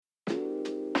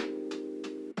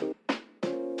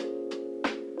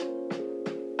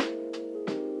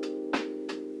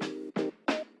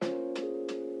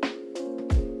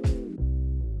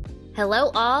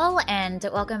Hello, all, and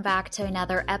welcome back to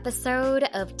another episode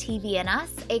of TV and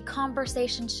Us, a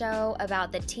conversation show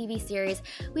about the TV series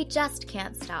we just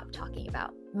can't stop talking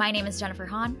about. My name is Jennifer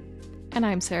Hahn. And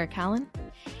I'm Sarah Callan.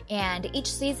 And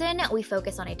each season, we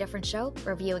focus on a different show,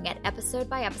 reviewing it episode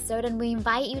by episode, and we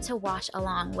invite you to watch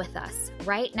along with us.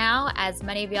 Right now, as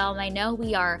many of y'all may know,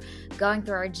 we are going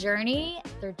through our journey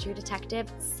through True Detective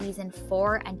Season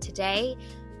 4, and today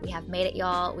we have made it,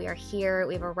 y'all. We are here.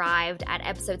 We've arrived at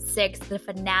episode 6, the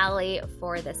finale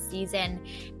for the season.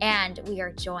 And we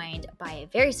are joined by a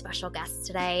very special guest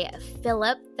today,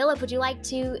 Philip. Philip, would you like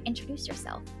to introduce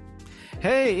yourself?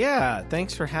 Hey, yeah.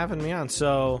 Thanks for having me on.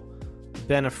 So,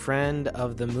 been a friend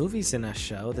of the Movies and Us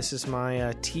show. This is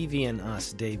my TV and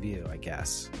Us debut, I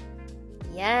guess.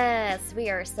 Yes,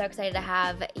 we are so excited to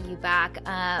have you back.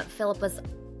 Philip was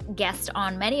guest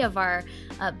on many of our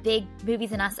big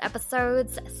Movies and Us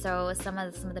episodes. So some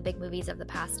of the big movies of the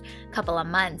past couple of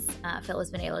months, Phil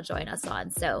has been able to join us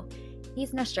on. So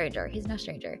he's no stranger.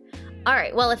 All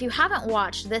right. Well, if you haven't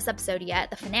watched this episode yet,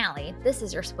 the finale, this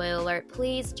is your spoiler alert.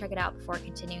 Please check it out before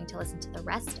continuing to listen to the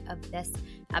rest of this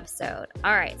episode.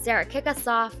 All right, Sarah, kick us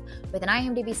off with an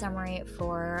IMDb summary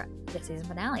for the season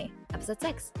finale, episode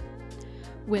 6.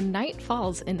 When night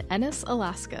falls in Ennis,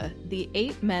 Alaska, the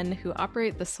 8 men who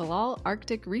operate the Salal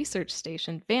Arctic Research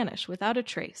Station vanish without a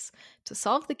trace. To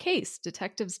solve the case,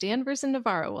 detectives Danvers and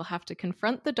Navarro will have to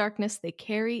confront the darkness they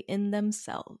carry in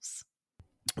themselves.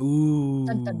 Ooh.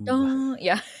 Dun, dun, dun.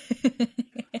 Yeah.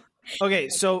 Okay,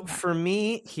 so for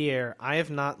me here, I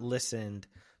have not listened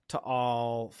to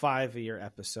all 5 of your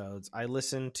episodes. I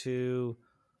listened to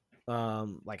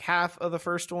like half of the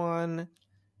first one,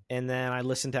 and then I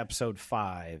listened to episode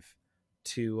 5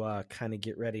 to kind of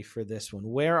get ready for this one.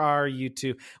 Where are you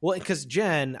two? Well, because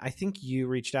Jen, I think you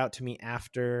reached out to me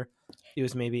after it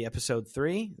was maybe episode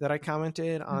 3 that I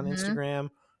commented on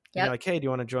Instagram. Yep. You're like, hey, do you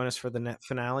want to join us for the net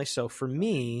finale? So for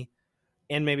me,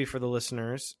 and maybe for the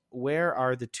listeners, where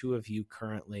are the two of you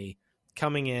currently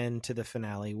coming into the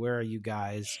finale? Where are you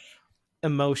guys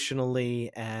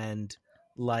emotionally and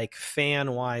like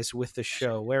fan-wise with the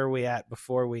show? Where are we at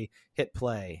before we hit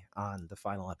play on the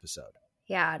final episode?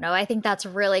 Yeah, no, I think that's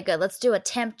really good. Let's do a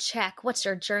temp check. What's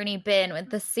your journey been with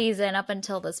this season up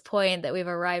until this point that we've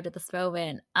arrived at this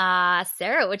moment?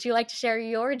 Sarah, would you like to share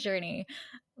your journey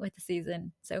with the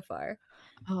season so far?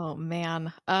 Oh,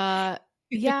 man.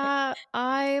 Yeah,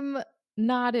 I'm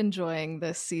not enjoying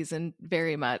this season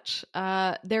very much.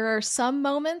 There are some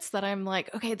moments that I'm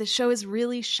like, okay, the show is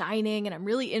really shining and I'm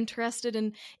really interested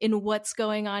in what's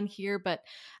going on here. But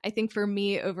I think for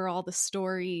me, overall, the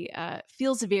story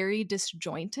feels very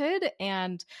disjointed,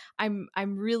 and I'm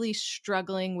really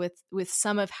struggling with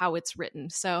some of how it's written.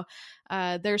 So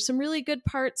there's some really good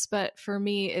parts, but for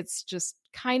me, it's just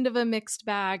kind of a mixed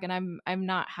bag, and I'm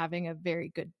not having a very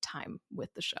good time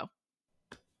with the show.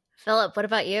 Philip, what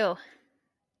about you?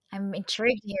 I'm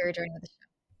intrigued to hear your journey with the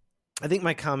show. I think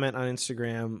my comment on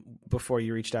Instagram before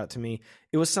you reached out to me,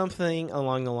 it was something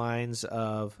along the lines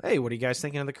of, hey, what are you guys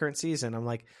thinking of the current season? I'm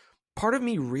like, part of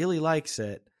me really likes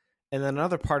it, and then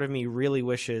another part of me really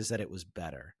wishes that it was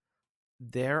better.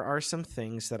 There are some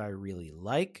things that I really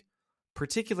like,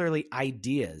 particularly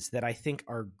ideas that I think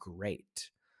are great.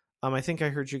 I think I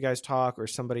heard you guys talk, or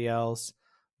somebody else,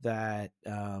 that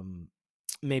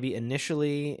maybe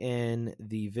initially in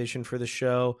the vision for the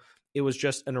show, it was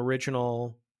just an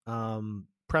original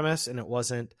premise and it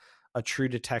wasn't a True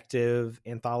Detective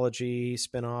anthology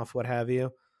spinoff, what have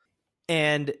you.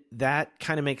 And that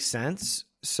kind of makes sense.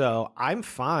 So I'm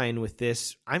fine with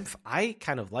this. I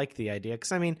kind of like the idea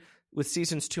because, I mean, with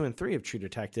seasons 2 and 3 of True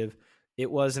Detective, it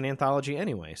was an anthology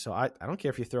anyway. So I don't care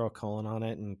if you throw a colon on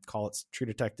it and call it True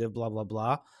Detective, blah, blah,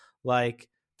 blah. Like,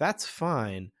 that's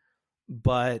fine.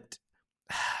 But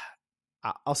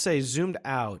I'll say, zoomed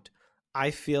out,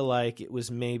 I feel like it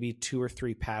was maybe 2 or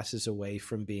 3 passes away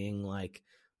from being like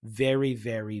very,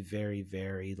 very, very,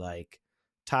 very like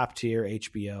top tier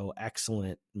HBO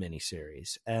excellent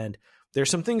miniseries. And there's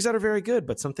some things that are very good,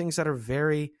 but some things that are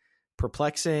very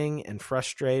perplexing and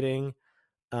frustrating.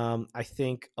 I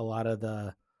think a lot of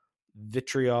the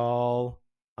vitriol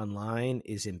online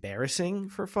is embarrassing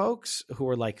for folks who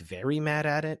are like very mad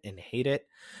at it and hate it.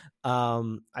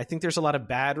 I think there's a lot of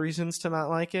bad reasons to not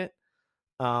like it.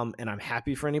 And I'm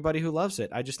happy for anybody who loves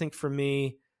it. I just think for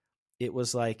me, it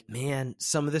was like, man,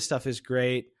 some of this stuff is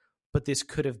great, but this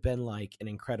could have been like an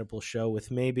incredible show with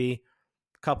maybe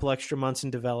a couple extra months in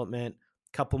development,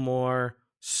 a couple more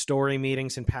story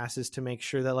meetings and passes to make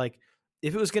sure that, like,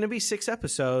 if it was going to be 6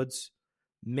 episodes,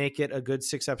 make it a good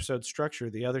 6-episode structure.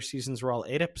 The other seasons were all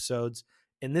 8 episodes,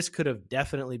 and this could have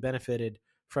definitely benefited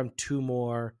from 2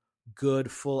 more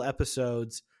good full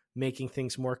episodes, making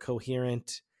things more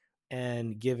coherent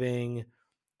and giving,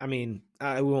 I mean,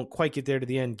 I won't quite get there to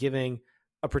the end, giving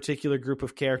a particular group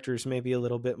of characters maybe a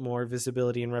little bit more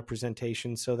visibility and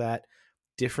representation so that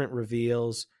different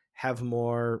reveals have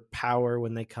more power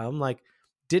when they come. Like,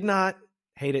 did not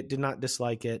hate it, did not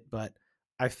dislike it, but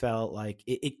I felt like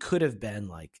it could have been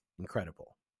like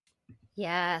incredible.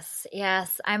 Yes,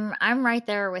 yes. I'm right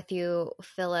there with you,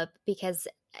 Philip, because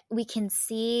we can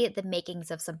see the makings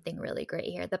of something really great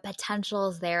here. The potential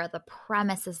is there, the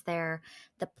premise is there,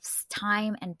 the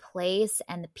time and place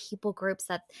and the people groups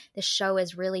that the show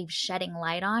is really shedding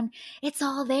light on. It's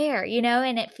all there, you know,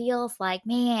 and it feels like,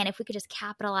 man, if we could just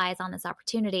capitalize on this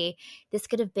opportunity, this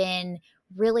could have been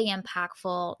really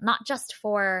impactful, not just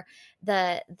for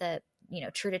the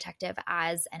True Detective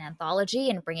as an anthology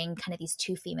and bringing kind of these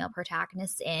two female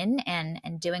protagonists in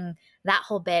and doing that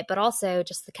whole bit, but also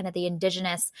just the kind of the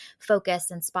indigenous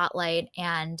focus and spotlight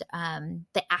and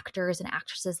the actors and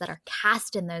actresses that are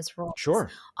cast in those roles. Sure.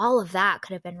 All of that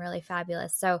could have been really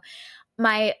fabulous. So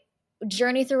my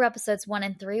journey through episodes 1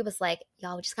 and 3 was like,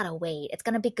 y'all, we just gotta wait. It's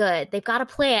gonna be good. They've got a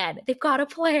plan.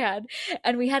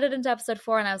 And we headed into episode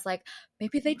 4 and I was like,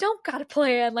 maybe they don't got a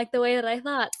plan like the way that I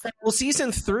thought. So, well,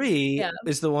 season 3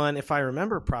 is the one, if I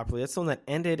remember properly, that's the one that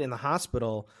ended in the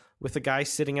hospital with the guy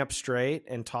sitting up straight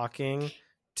and talking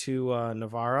to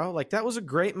Navarro. Like, that was a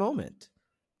great moment.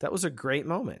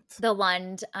 The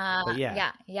one,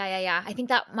 yeah. I think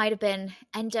that might have been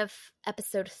end of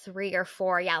episode 3 or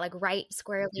 4. Yeah, like right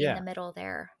squarely in the middle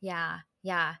there. Yeah.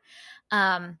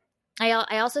 I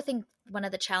also think one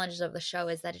of the challenges of the show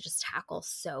is that it just tackles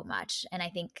so much. And I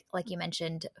think, like you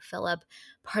mentioned, Philip,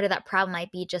 part of that problem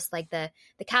might be just like the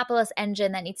capitalist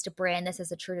engine that needs to brand this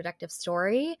as a true detective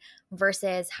story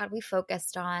versus how do we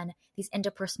focus on these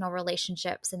interpersonal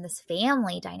relationships and this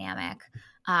family dynamic.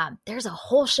 There's a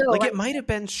whole show. Like, it might have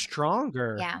been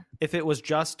stronger if it was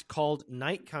just called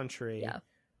Night Country. Yeah.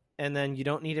 And then you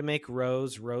don't need to make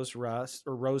Rose Rust,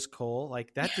 or Rose Cole.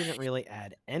 Like, that didn't really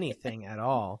add anything at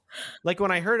all. Like, when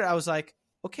I heard it, I was like,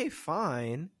 okay,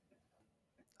 fine.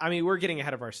 I mean, we're getting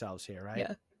ahead of ourselves here,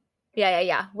 right?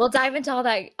 Yeah. We'll dive into all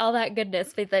that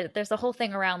goodness. But there's a whole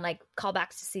thing around like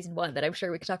callbacks to season 1 that I'm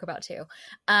sure we could talk about too.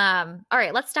 All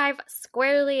right, let's dive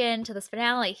squarely into this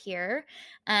finale here.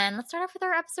 And let's start off with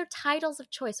our episode titles of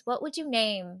choice. What would you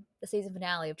name the season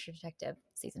finale of True Detective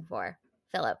season 4?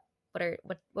 Philip,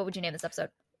 what would you name this episode?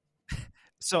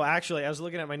 So actually, I was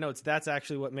looking at my notes. That's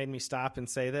actually what made me stop and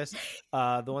say this.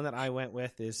 The one that I went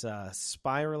with is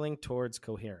Spiraling Towards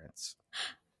Coherence.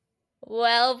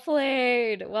 Well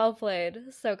played.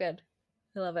 So good.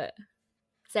 I love it.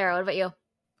 Sarah, what about you?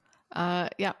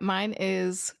 Yeah, mine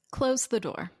is Close the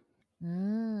Door.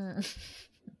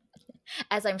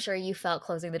 As I'm sure you felt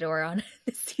closing the door on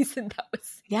this season. That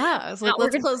was I was like,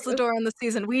 let's close the door on the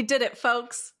season. We did it,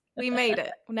 folks. We made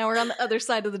it. Now we're on the other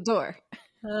side of the door.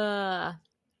 My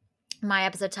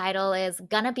episode title is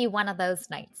Gonna Be One of Those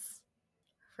Nights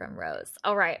from Rose.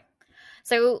 All right.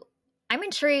 So I'm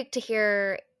intrigued to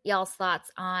hear y'all's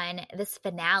thoughts on this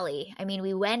finale. I mean,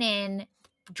 we went in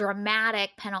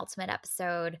dramatic penultimate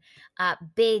episode,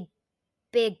 big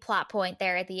plot point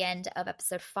there at the end of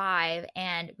episode 5,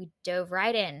 and we dove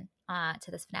right in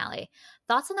to this finale.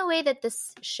 Thoughts on the way that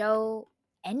this show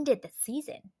ended the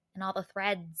season and all the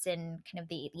threads and kind of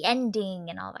the ending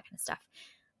and all that kind of stuff.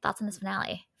 Thoughts on this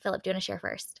finale? Philip, do you want to share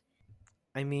first?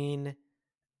 I mean,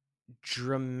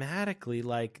 dramatically,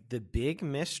 like the big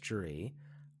mystery,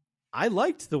 I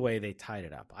liked the way they tied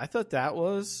it up. I thought that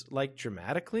was like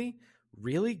dramatically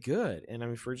really good. And I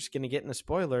mean, if we're just going to get into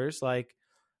spoilers, like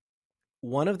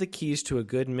one of the keys to a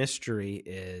good mystery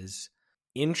is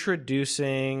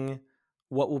introducing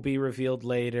what will be revealed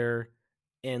later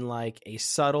in like a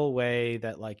subtle way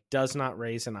that like does not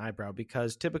raise an eyebrow,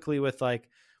 because typically with like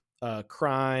a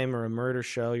crime or a murder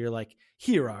show, you're like,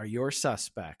 here are your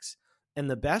suspects. And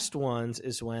the best ones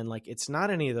is when like it's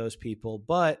not any of those people,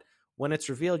 but when it's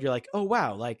revealed, you're like, oh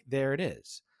wow, like there it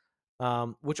is.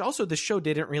 Which also the show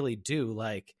didn't really do.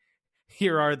 Like,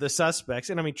 here are the suspects.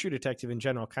 And I mean, True Detective in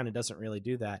general kind of doesn't really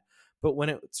do that. But when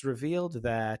it's revealed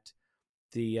that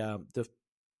the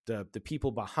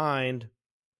people behind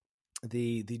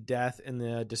the death and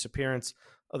the disappearance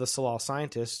of the Salal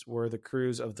scientists were the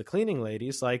crews of the cleaning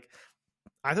ladies, like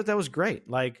I thought that was great.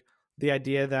 Like the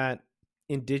idea that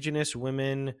indigenous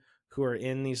women who are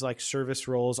in these like service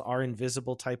roles are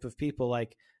invisible type of people,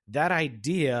 like that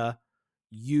idea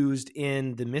used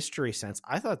in the mystery sense,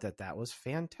 I thought that was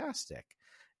fantastic.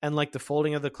 And like the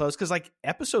folding of the clothes, because like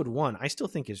episode 1 I still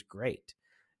think is great,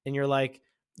 and you're like,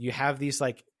 you have these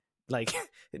like like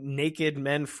naked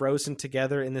men frozen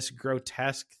together in this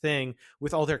grotesque thing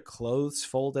with all their clothes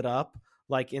folded up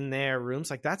like in their rooms.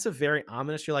 Like that's a very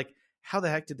ominous, you're like, how the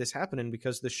heck did this happen? And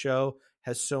because the show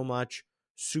has so much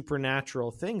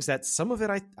supernatural things that some of it,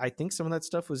 I think some of that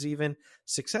stuff was even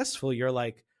successful. You're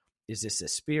like, is this a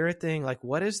spirit thing? Like,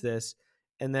 what is this?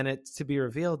 And then it's to be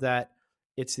revealed that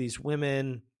it's these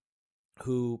women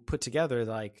who put together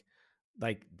like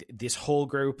this whole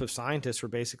group of scientists were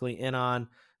basically in on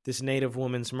this Native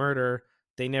woman's murder.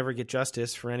 They never get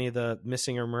justice for any of the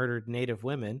missing or murdered Native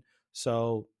women.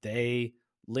 So they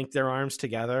link their arms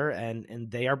together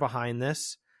and they are behind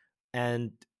this.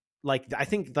 And like, I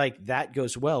think like that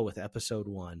goes well with episode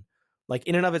 1. Like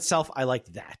in and of itself, I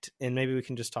liked that. And maybe we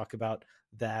can just talk about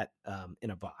that in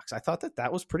a box. I thought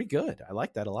that was pretty good. I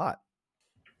liked that a lot.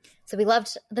 So we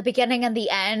loved the beginning and the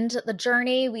end, the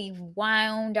journey. We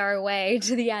wound our way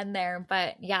to the end there.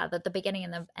 But yeah, the beginning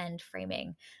and the end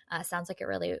framing sounds like it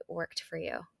really worked for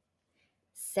you.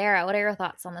 Sarah, what are your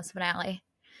thoughts on this finale?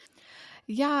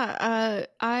 Yeah,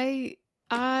 I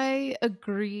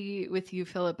agree with you,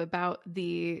 Philip, about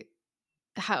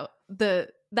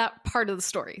that part of the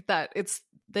story, that it's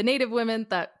the Native women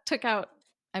that took out,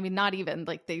 I mean, not even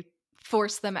like they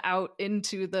forced them out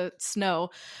into the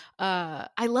snow. I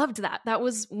loved that. That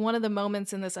was one of the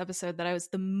moments in this episode that I was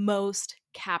the most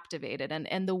captivated,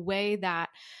 and the way that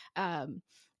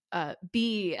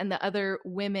B and the other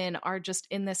women are just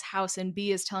in this house, and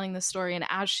B is telling the story, and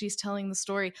as she's telling the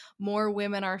story, more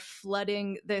women are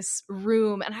flooding this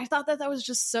room, and I thought that was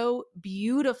just so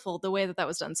beautiful, the way that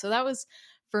was done. So that was,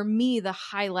 for me, the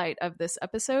highlight of this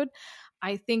episode.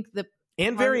 I think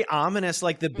and very ominous,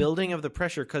 like the building of the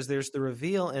pressure, because there's the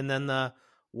reveal and then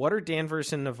what are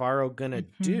Danvers and Navarro gonna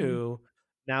do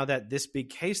now that this big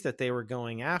case that they were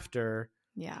going after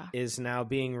is now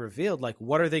being revealed? Like,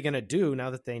 what are they gonna do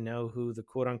now that they know who the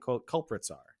quote unquote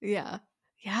culprits are?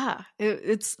 Yeah,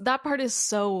 it's that part is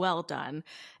so well done.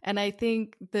 And I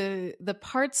think the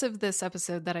parts of this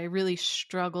episode that I really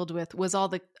struggled with was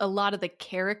a lot of the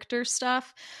character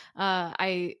stuff.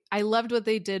 I loved what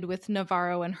they did with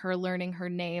Navarro and her learning her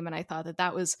name, and I thought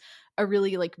that was a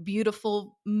really like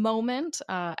beautiful moment.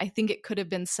 I think it could have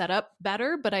been set up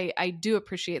better, but I do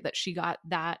appreciate that she got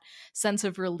that sense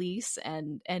of release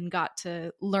and got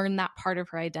to learn that part of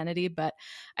her identity. But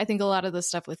I think a lot of the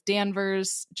stuff with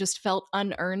Danvers just felt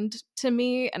unearned to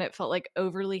me, and it felt like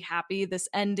overly happy, this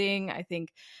ending. I think,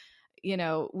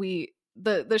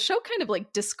 the show kind of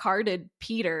like discarded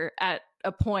Peter at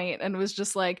a point and was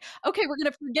just like, okay, we're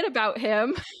gonna forget about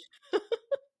him.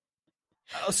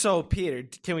 Oh, so Peter,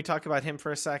 can we talk about him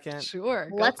for a second? Sure.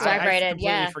 Let's dive right in. I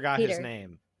completely forgot Peter. his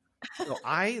name. So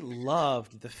I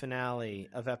loved the finale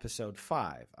of episode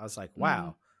 5. I was like,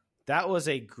 wow, that was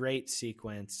a great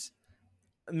sequence.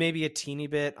 Maybe a teeny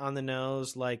bit on the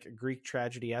nose, like Greek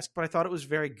tragedy-esque, but I thought it was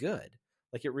very good.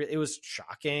 Like it was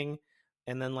shocking.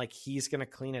 And then like he's going to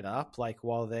clean it up like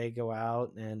while they go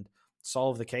out and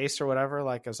solve the case or whatever.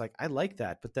 Like I was like, I like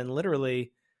that. But then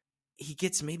literally he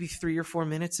gets maybe 3 or 4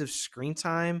 minutes of screen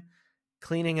time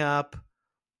cleaning up,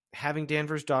 having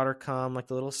Danvers' daughter come, like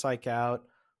the little psych out.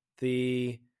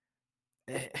 The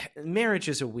marriage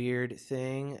is a weird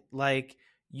thing. Like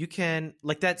you can,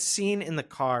 like that scene in the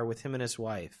car with him and his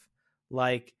wife,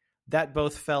 like that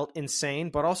both felt insane,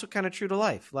 but also kind of true to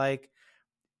life. Like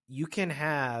you can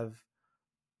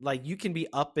be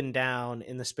up and down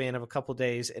in the span of a couple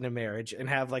days in a marriage and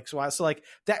have like, so like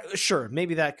that, sure,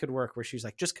 maybe that could work where she's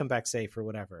like, just come back safe or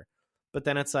whatever. But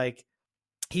then it's like,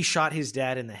 he shot his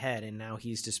dad in the head and now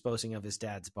he's disposing of his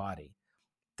dad's body.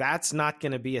 That's not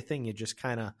going to be a thing you just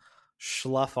kind of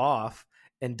slough off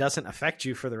and doesn't affect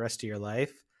you for the rest of your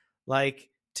life. Like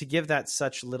to give that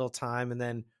such little time. And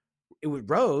then it would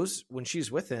Rose, when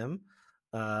she's with him,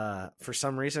 for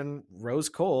some reason, Rose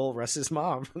Cole, Russ's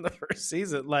mom from the first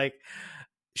season, like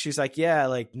she's like, yeah,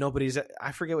 like nobody's,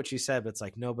 I forget what she said, but it's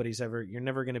like you're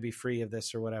never going to be free of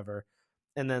this or whatever.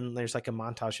 And then there's like a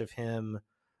montage of him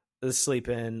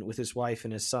sleeping with his wife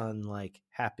and his son, like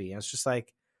happy. I was just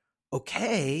like,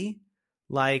 okay,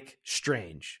 like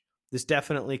strange. This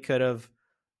definitely could have,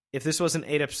 if this was an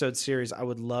 8-episode series, I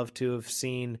would love to have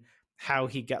seen how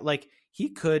he got, like he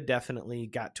could definitely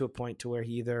got to a point to where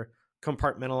he either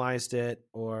compartmentalized it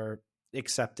or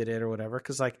accepted it or whatever.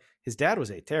 Cause like his dad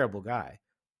was a terrible guy,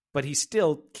 but he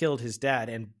still killed his dad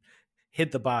and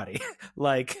hid the body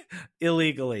like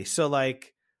illegally. So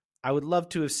like, I would love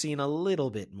to have seen a little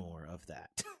bit more of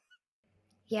that.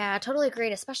 Yeah, totally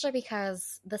agreed, especially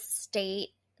because the state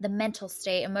the mental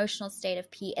state, emotional state of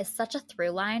Pete is such a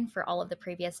through line for all of the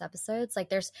previous episodes. Like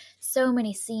there's so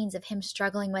many scenes of him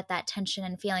struggling with that tension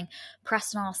and feeling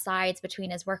pressed on all sides between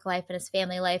his work life and his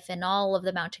family life and all of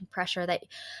the mounting pressure that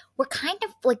we're kind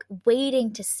of like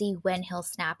waiting to see when he'll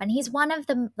snap. And he's one of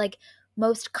the like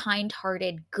most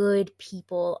kind-hearted, good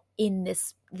people in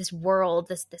this world,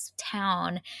 this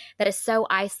town that is so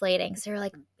isolating. So you're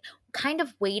like kind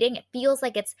of waiting. It feels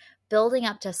like it's building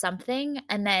up to something,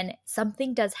 and then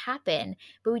something does happen,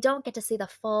 but we don't get to see the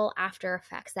full after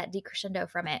effects, that decrescendo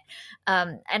from it.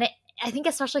 I think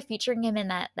especially featuring him in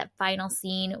that final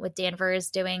scene with Danvers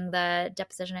doing the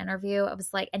deposition interview, I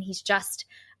was like, and he's just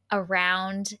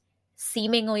around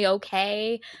seemingly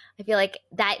okay. I feel like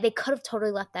that they could have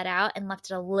totally left that out and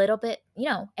left it a little bit,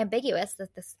 ambiguous.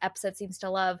 That this episode seems to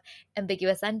love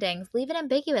ambiguous endings. Leave it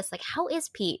ambiguous. Like, how is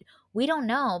Pete? We don't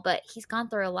know, but he's gone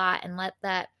through a lot, and let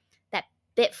that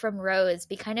bit from Rose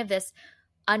be kind of this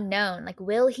unknown. Like,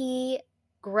 will he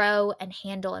grow and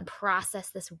handle and process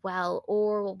this well,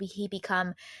 or will he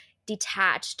become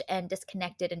detached and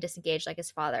disconnected and disengaged like his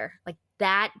father? Like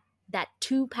that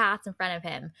two paths in front of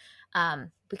him.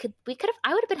 We could have,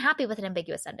 I would have been happy with an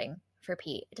ambiguous ending for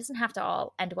Pete. It doesn't have to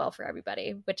all end well for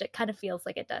everybody, which it kind of feels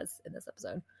like it does in this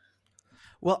episode.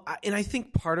 Well, and I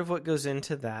think part of what goes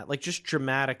into that, like just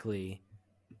dramatically,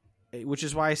 which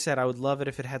is why I said I would love it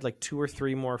if it had like 2 or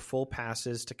 3 more full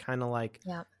passes to kind of like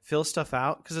fill stuff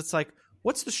out. Because it's like,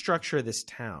 what's the structure of this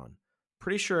town?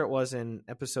 Pretty sure it was in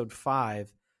episode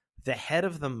 5. The head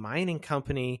of the mining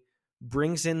company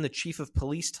brings in the chief of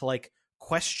police to like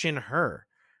question her.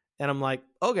 And I'm like,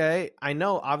 okay, I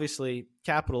know obviously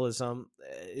capitalism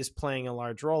is playing a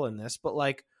large role in this, but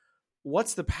like,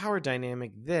 what's the power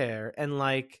dynamic there? And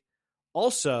like,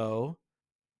 also,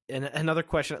 and another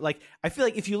question, like, I feel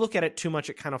like if you look at it too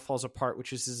much, it kind of falls apart,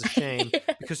 which is a shame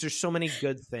because there's so many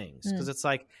good things. Because it's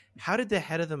like, how did the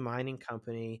head of the mining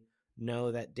company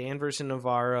know that Danvers and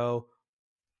Navarro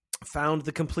found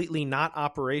the completely not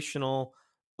operational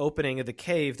opening of the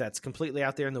cave that's completely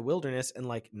out there in the wilderness and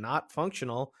like not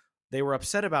functional? They were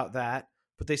upset about that,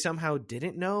 but they somehow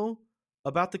didn't know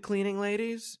about the cleaning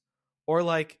ladies? Or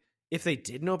like, if they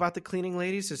did know about the cleaning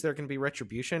ladies, is there going to be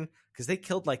retribution? Because they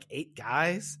killed like 8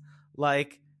 guys.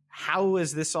 Like, how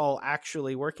is this all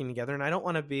actually working together? And I don't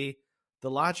want to be the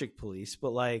logic police,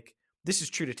 but like, this is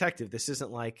True Detective. This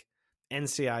isn't like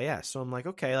NCIS. So I'm like,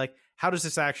 okay, like, how does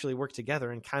this actually work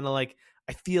together? And kind of like,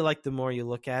 I feel like the more you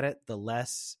look at it, the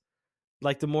less,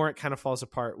 like, the more it kind of falls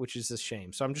apart, which is a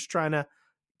shame. So I'm just trying to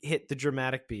hit the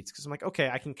dramatic beats because I'm like, okay,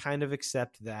 I can kind of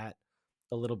accept that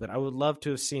a little bit. I would love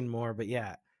to have seen more, but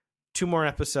yeah, 2 more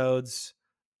episodes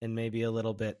and maybe a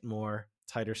little bit more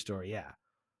tighter story. Yeah.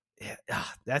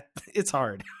 That it's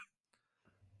hard.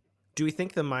 Do we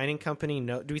think the mining company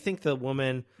do we think the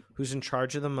woman who's in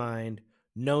charge of the mine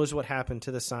knows what happened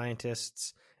to the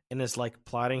scientists and is like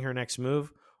plotting her next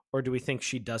move? Or do we think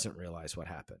she doesn't realize what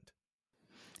happened?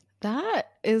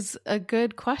 That is a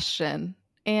good question.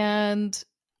 And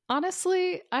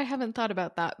honestly, I haven't thought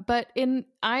about that, but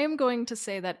I am going to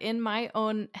say that in my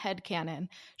own headcanon,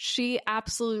 she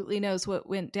absolutely knows what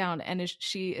went down and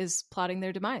she is plotting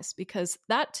their demise, because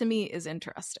that to me is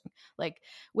interesting. Like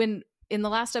when in the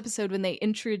last episode, when they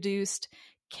introduced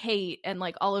Kate and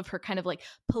like all of her kind of like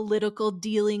political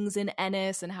dealings in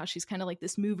Ennis and how she's kind of like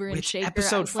this mover and shaker.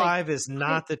 Episode 5 is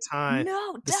not the time.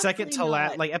 No, the second to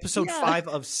last, like episode 5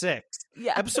 of 6.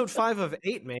 Yeah. Episode 5 of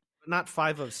 8, maybe. Not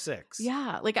 5 of 6.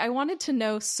 Yeah, like I wanted to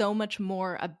know so much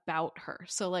more about her.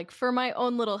 So like for my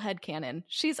own little headcanon,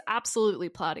 she's absolutely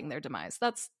plotting their demise.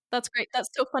 That's great. That's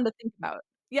so fun to think about.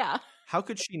 Yeah. How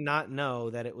could she not know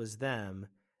that it was them?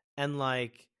 And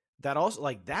like that also,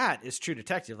 like, that is True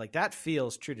Detective. Like that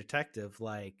feels True Detective,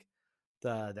 like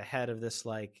the head of this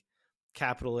like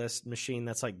capitalist machine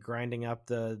that's like grinding up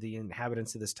the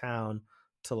inhabitants of this town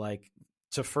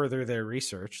to further their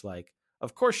research. Like,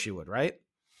 of course she would, right?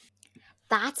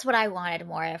 That's what I wanted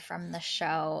more of from the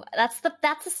show. That's the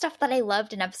stuff that I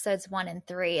loved in episodes 1 and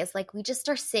 3 is like we just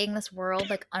are seeing this world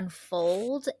like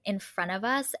unfold in front of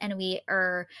us, and we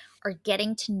are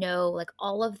getting to know like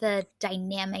all of the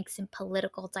dynamics and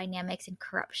political dynamics and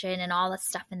corruption and all the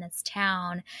stuff in this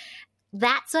town.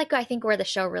 That's like I think where the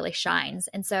show really shines.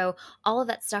 And so all of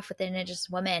that stuff with the Indigenous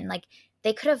woman, like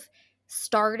they could have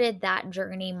started that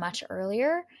journey much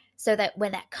earlier, so that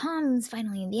when that comes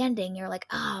finally in the ending, you're like,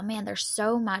 oh man, there's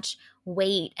so much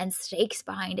weight and stakes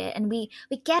behind it. And we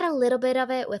get a little bit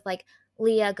of it with like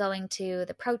Leah going to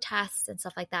the protests and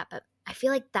stuff like that. But I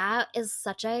feel like that is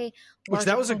such that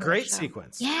was a great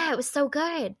sequence. Yeah, it was so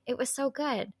good. It was so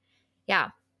good. Yeah.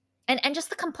 And just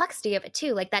the complexity of it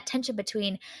too, like that tension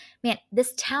between, man,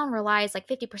 this town relies like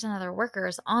 50% of their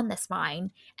workers on this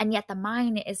mine, and yet the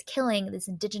mine is killing this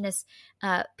indigenous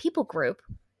people group.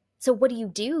 So what do you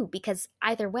do? Because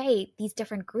either way, these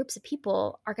different groups of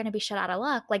people are going to be shut out of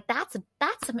luck. Like that's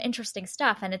some interesting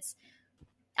stuff. And it's,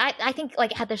 I think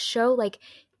like had the show like,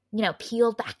 you know,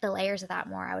 peeled back the layers of that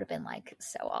more, I would have been like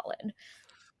so all in.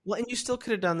 Well, and you still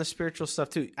could have done the spiritual stuff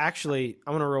too. Actually,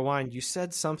 I'm going to rewind. You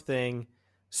said something.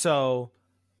 So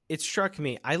it struck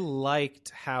me. I liked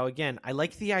how, again, I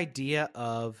like the idea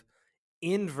of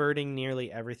inverting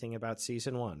nearly everything about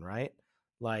season one, right?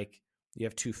 Like you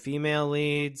have two female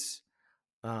leads.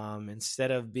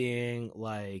 Instead of being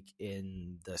like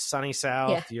in the sunny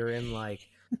South, you're in like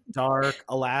dark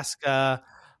Alaska.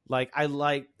 Like I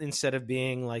like, instead of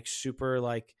being like super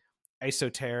like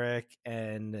esoteric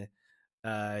and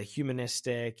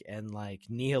humanistic and like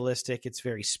nihilistic, it's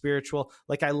very spiritual.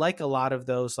 Like I like a lot of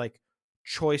those like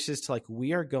choices to like,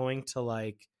 we are going to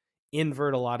like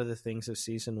invert a lot of the things of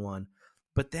season one.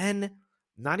 But then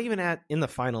not even in the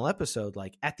final episode,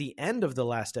 like at the end of the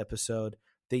last episode,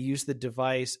 they use the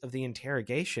device of the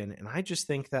interrogation. And I just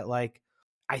think that like,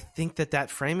 I think that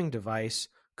framing device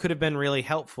could have been really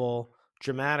helpful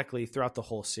dramatically throughout the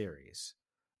whole series,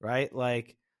 right?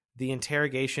 Like the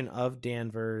interrogation of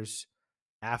Danvers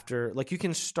after, like you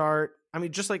can start, I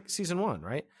mean, just like season one,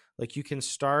 right? Like you can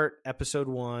start episode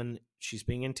one, she's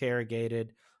being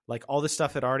interrogated, like all this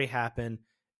stuff had already happened.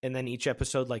 And then each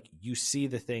episode, like you see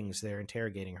the things they're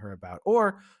interrogating her about.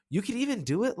 Or you could even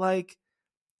do it like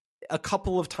a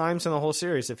couple of times in the whole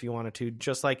series if you wanted to,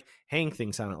 just like hang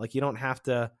things on it. Like you don't have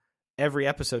to, every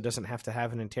episode doesn't have to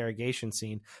have an interrogation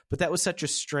scene. But that was such a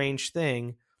strange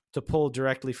thing to pull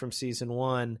directly from season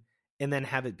one and then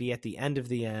have it be at the end of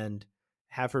the end,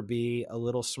 have her be a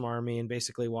little smarmy and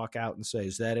basically walk out and say,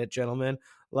 "Is that it, gentlemen?"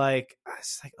 Like, I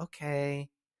was like, okay,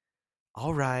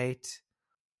 all right.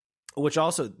 Which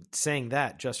also, saying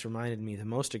that just reminded me, the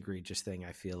most egregious thing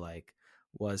I feel like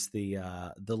was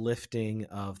the lifting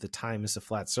of the time is a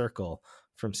flat circle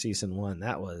from season one.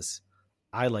 That was,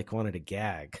 I like wanted to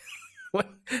gag when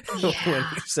you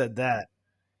said that.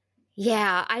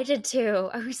 Yeah, I did too.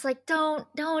 I was like,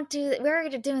 don't do that. We're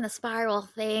doing the spiral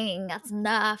thing. That's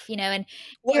enough, you know. And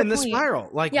well, in the spiral,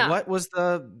 like yeah. what was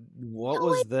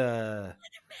the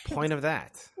point of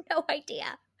that? No idea.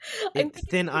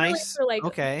 Thin ice. For like,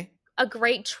 okay. A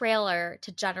great trailer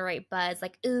to generate buzz,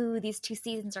 like, ooh, these two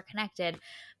seasons are connected,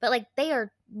 but like they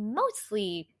are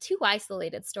mostly two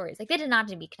isolated stories. Like they did not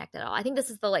need to be connected at all. I think this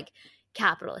is the like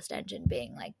capitalist engine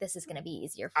being like, this is going to be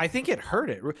easier. I think it hurt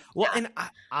it. Well, yeah. And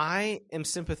I am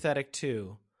sympathetic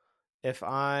too. If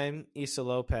I'm Issa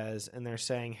Lopez and they're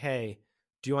saying, hey,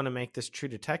 do you want to make this True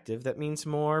Detective? That means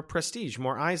more prestige,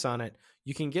 more eyes on it.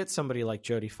 You can get somebody like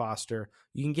Jodie Foster.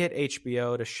 You can get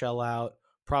HBO to shell out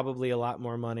probably a lot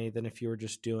more money than if you were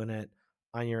just doing it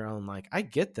on your own. Like, I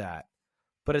get that.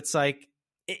 But it's like,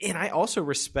 and I also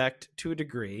respect to a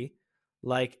degree,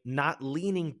 like not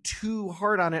leaning too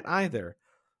hard on it either.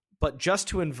 But just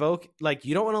to invoke, like,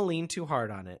 you don't want to lean too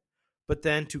hard on it. But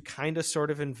then to kind of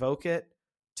sort of invoke it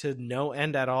to no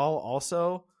end at all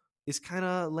also is kind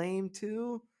of lame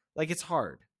too. Like, it's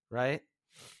hard, right?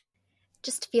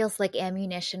 Just feels like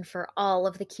ammunition for all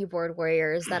of the keyboard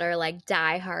warriors that are like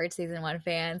diehard season one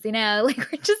fans, you know, like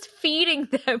we're just feeding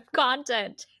them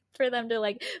content for them to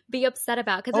like be upset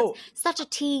about, because it's such a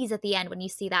tease at the end when you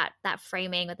see that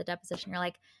framing with the deposition. You're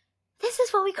like, this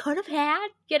is what we could have had,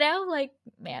 you know, like,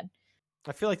 man.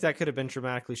 I feel like that could have been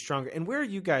dramatically stronger. And where are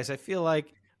you guys? I feel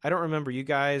like I don't remember. You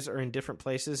guys are in different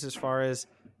places as far as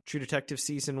True Detective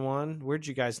season one. Where'd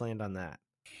you guys land on that?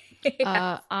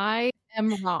 I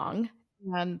am wrong.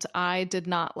 And I did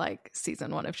not like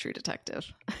season one of True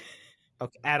Detective.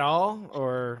 Okay, at all?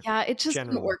 Or yeah, it just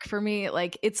didn't work for me.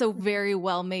 Like, it's a very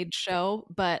well-made show,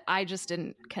 but I just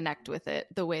didn't connect with it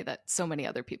the way that so many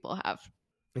other people have.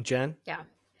 And Jen? Yeah,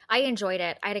 I enjoyed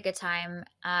it. I had a good time.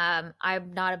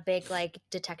 I'm not a big like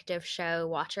detective show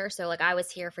watcher, so like I was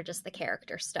here for just the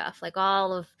character stuff, like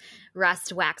all of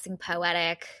Rust waxing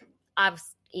poetic. I've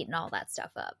eaten all that stuff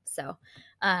up. So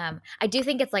I do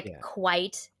think it's like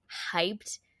quite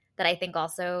hyped, that I think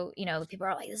also, you know, people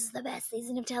are like, this is the best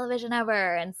season of television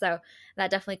ever, and so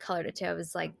that definitely colored it too. I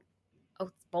was like,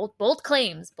 oh, bold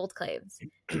claims.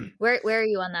 Where are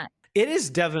you on that? It is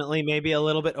definitely maybe a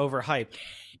little bit overhyped.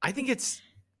 I think it's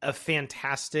a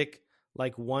fantastic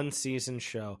like one season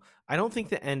show. I don't think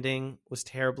the ending was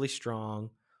terribly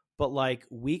strong, but like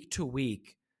week to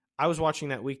week, I was watching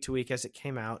that week to week as it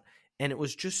came out, and it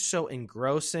was just so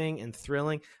engrossing and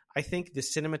thrilling. I think the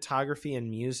cinematography and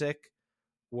music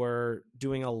were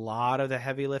doing a lot of the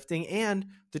heavy lifting, and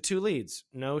the two leads.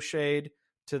 No shade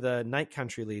to the Night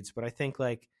Country leads, but I think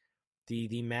like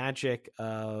the magic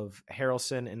of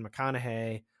Harrelson and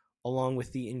McConaughey, along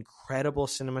with the incredible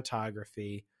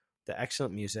cinematography, the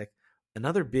excellent music.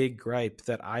 Another big gripe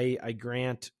that I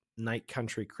grant Night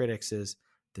Country critics is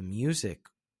the music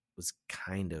was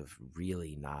kind of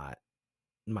really not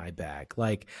my bag.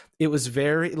 Like it was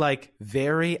very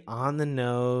on the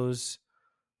nose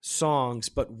songs,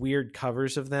 but weird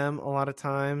covers of them a lot of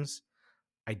times.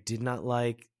 I did not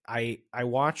like. I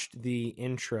watched the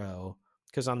intro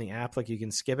because on the app, like you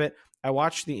can skip it. I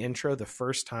watched the intro the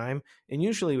first time, and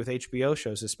usually with HBO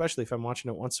shows, especially if I'm watching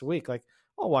it once a week, like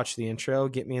I'll watch the intro,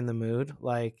 get me in the mood.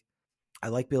 Like I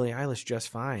like Billie Eilish just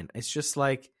fine. It's just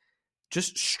like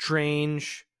just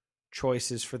strange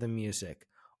choices for the music.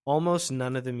 Almost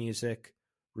none of the music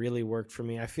really worked for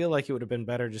me. I feel like it would have been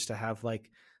better just to have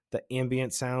like the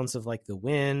ambient sounds of like the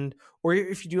wind, or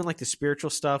if you're doing like the spiritual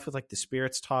stuff with like the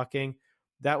spirits talking,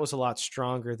 that was a lot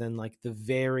stronger than like the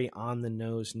very on the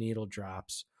nose needle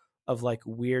drops of like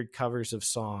weird covers of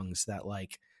songs that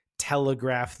like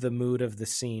telegraph the mood of the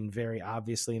scene very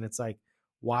obviously. And it's like,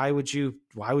 why would you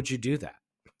do that?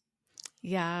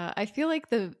 Yeah, I feel like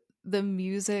the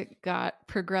music got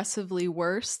progressively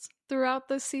worse throughout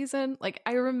this season. Like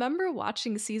I remember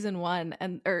watching season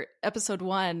 1 or episode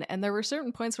 1, and there were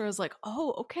certain points where I was like,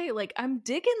 "Oh, okay, like I'm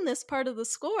digging this part of the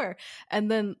score." And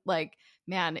then like,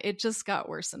 man, it just got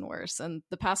worse and worse. And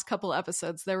the past couple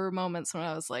episodes, there were moments when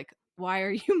I was like, "Why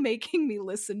are you making me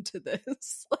listen to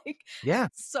this?" Like Yeah.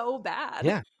 it's so bad.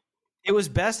 Yeah. It was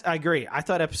best. I agree. I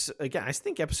thought I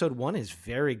think episode 1 is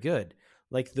very good.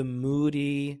 Like the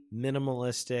moody,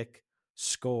 minimalistic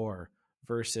score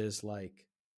versus like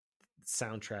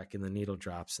soundtrack and the needle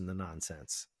drops and the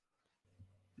nonsense.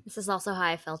 This is also how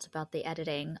I felt about the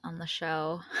editing on the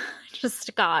show.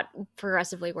 Just got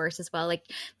progressively worse as well. Like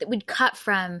that we'd cut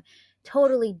from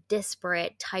totally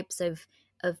disparate types of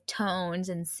tones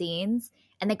and scenes,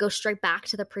 and they go straight back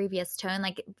to the previous tone.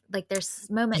 Like there's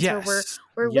moments where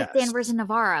we're with Danvers and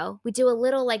Navarro. We do a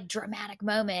little like dramatic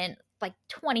moment, like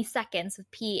 20 seconds of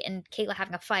Pete and Kayla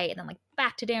having a fight, and then like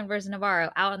back to Danvers and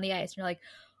Navarro out on the ice. And you're like,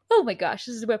 oh my gosh,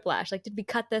 this is whiplash. Like, did we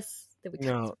cut this?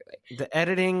 No, the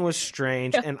editing was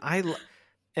strange. And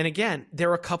and again, there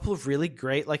were a couple of really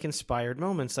great, like inspired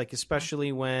moments, like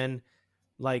especially when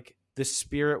like the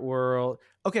spirit world.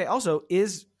 Okay. Also,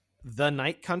 is the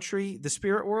Night Country the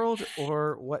spirit world,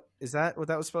 or what is that what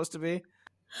that was supposed to be?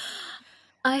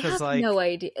 I have no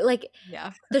idea. Like,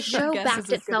 yeah, the show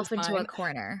backed itself into a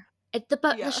corner.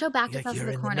 The show backed itself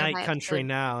into a corner. You're in the Night Country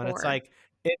now, and it's like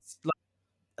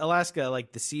Alaska.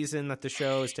 Like the season that the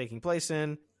show is taking place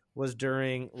in was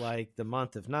during like the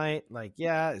month of night. Like,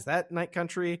 yeah, is that Night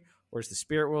Country, or is the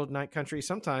spirit world Night Country?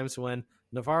 Sometimes when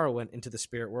Navarro went into the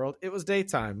spirit world, it was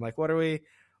daytime. Like, what are we?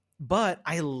 But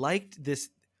I liked this.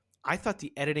 I thought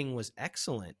the editing was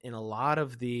excellent in a lot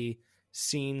of the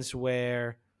scenes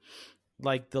where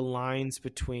like the lines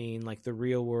between like the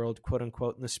real world, quote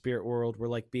unquote, and the spirit world were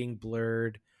like being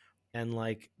blurred. And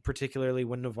like particularly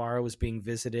when Navarro was being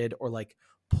visited or like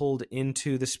pulled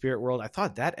into the spirit world, I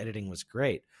thought that editing was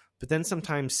great. But then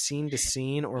sometimes scene to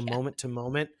scene or moment to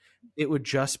moment, it would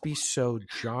just be so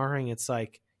jarring. It's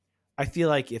like, I feel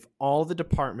like if all the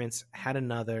departments had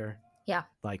another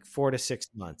like 4 to 6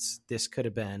 months, this could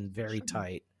have been very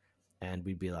tight, and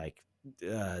we'd be like,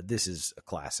 this is a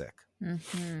classic.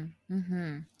 Mm-hmm.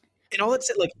 Mm-hmm. And all that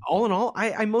said, like all in all,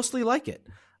 I mostly like it.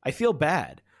 I feel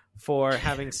bad for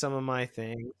having some of my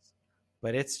things,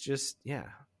 but it's just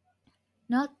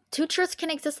No, two truths can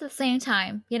exist at the same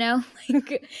time, you know?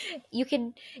 Like you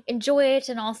can enjoy it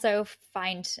and also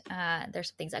find there's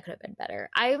some things that could have been better.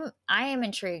 I am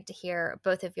intrigued to hear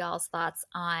both of y'all's thoughts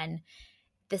on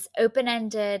this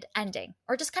open-ended ending,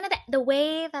 or just kind of the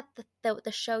way that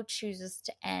the show chooses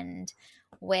to end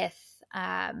with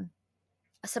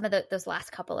some of those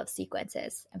last couple of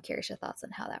sequences. I'm curious your thoughts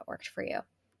on how that worked for you.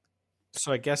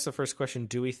 So I guess the first question,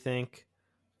 do we think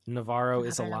Navarro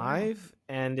is alive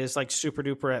and is like super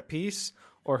duper at peace,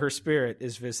 or her spirit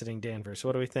is visiting Danvers?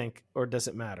 What do we think, or does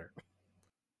it matter?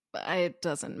 It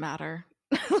doesn't matter.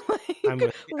 I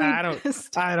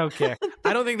don't care.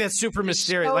 I don't think that's super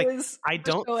mysterious. Like, I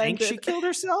don't think she killed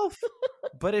herself,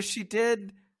 but if she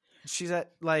did, she's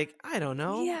at like, I don't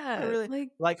know. Yeah,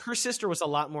 really, like her sister was a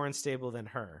lot more unstable than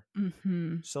her.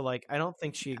 Mm-hmm. So like, I don't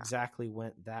think she exactly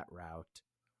went that route.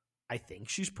 I think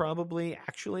she's probably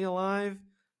actually alive,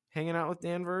 hanging out with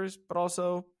Danvers, but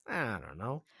also, I don't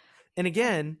know. And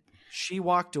again, she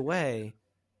walked away.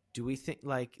 Do we think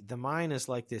like the mind is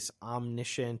like this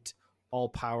omniscient,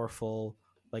 all-powerful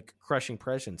like crushing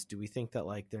presence. Do we think that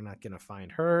like they're not going to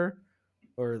find her,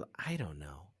 or I don't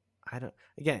know. I don't.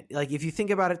 Again, like if you think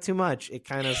about it too much, it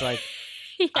kind of is like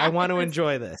I want to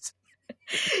enjoy this.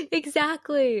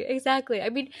 Exactly. I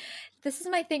mean, this is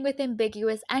my thing with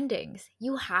ambiguous endings.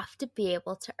 You have to be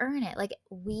able to earn it. Like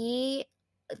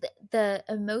the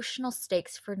emotional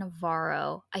stakes for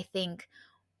Navarro, I think,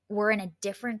 were in a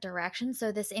different direction.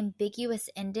 So this ambiguous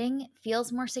ending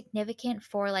feels more significant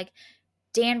for like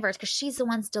Danvers, because she's the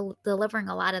one's delivering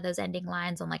a lot of those ending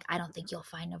lines on like, I don't think you'll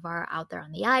find Navarro out there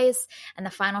on the ice, and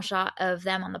the final shot of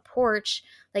them on the porch,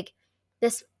 like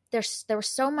this. There was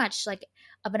so much like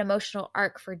of an emotional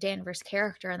arc for Danvers'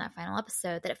 character in that final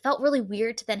episode that it felt really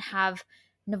weird to then have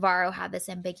Navarro have this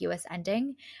ambiguous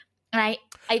ending. And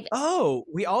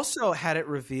we also had it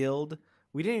revealed.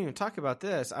 We didn't even talk about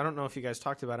this. I don't know if you guys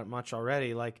talked about it much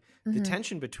already. Like the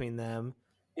tension between them.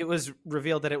 It was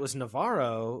revealed that it was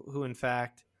Navarro who, in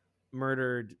fact,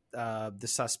 murdered the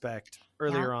suspect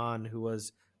earlier on, who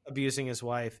was abusing his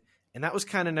wife, and that was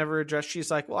kind of never addressed. She's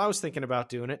like, "Well, I was thinking about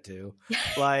doing it too."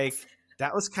 Like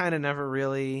that was kind of never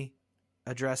really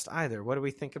addressed either. What do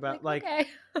we think about like? Okay.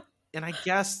 And I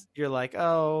guess you're like,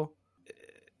 oh,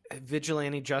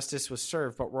 vigilante justice was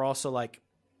served, but we're also like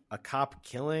a cop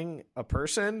killing a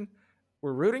person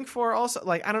we're rooting for. Also,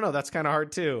 like I don't know. That's kind of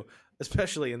hard too.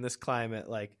 Especially in this climate.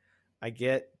 Like I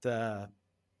get the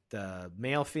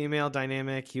male-female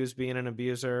dynamic, he was being an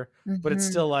abuser, but it's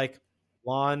still like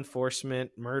law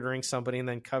enforcement murdering somebody and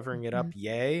then covering it up.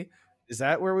 Yay. Is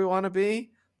that where we want to be?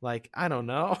 Like, I don't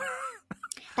know.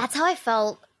 That's how I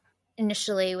felt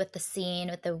initially with the scene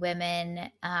with the women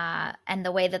and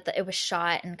the way that it was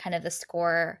shot and kind of the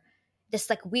score, this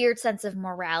like weird sense of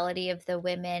morality of the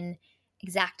women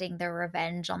exacting their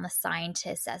revenge on the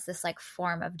scientists as this like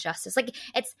form of justice. Like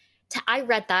I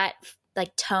read that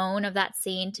like tone of that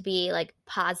scene to be like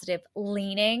positive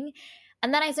leaning.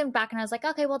 And then I zoomed back and I was like,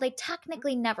 okay, well, they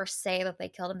technically never say that they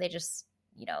killed him. They just,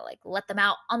 like let them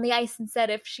out on the ice and said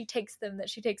if she takes them, that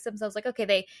she takes them. So I was like, okay,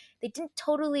 they didn't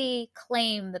totally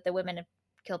claim that the women have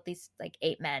killed these like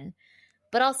 8 men.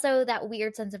 But also that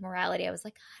weird sense of morality. I was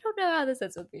like, I don't know how this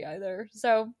sits with me either.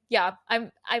 So yeah,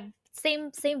 I'm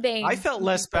same vein. I felt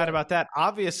less bad about that.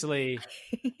 Obviously,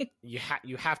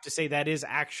 you have to say that is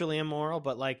actually immoral,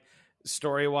 but like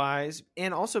story wise,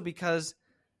 and also because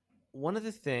one of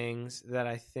the things that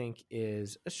I think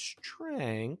is a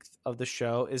strength of the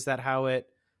show is that how it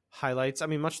highlights. I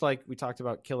mean, much like we talked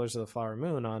about Killers of the Flower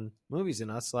Moon on Movies and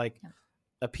Us, like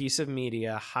a piece of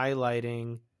media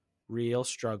highlighting real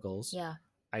struggles. Yeah.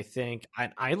 I think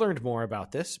I learned more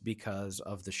about this because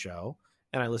of the show,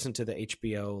 and I listened to the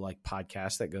HBO like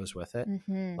podcast that goes with it.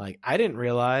 Like I didn't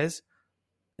realize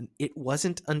it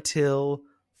wasn't until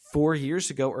 4 years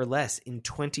ago or less in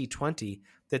 2020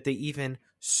 that they even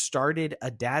started a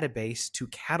database to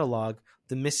catalog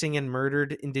the missing and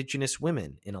murdered Indigenous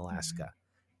women in Alaska.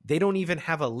 They don't even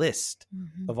have a list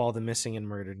of all the missing and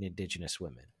murdered Indigenous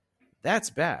women. That's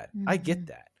bad. I get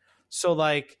that. So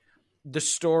like the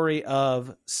story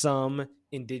of some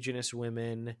Indigenous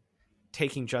women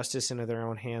taking justice into their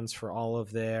own hands for all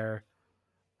of their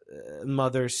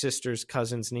mothers, sisters,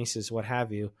 cousins, nieces, what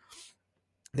have you.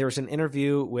 There was an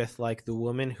interview with like the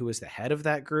woman who was the head of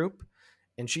that group,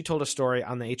 and she told a story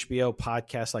on the HBO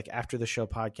podcast, like after the show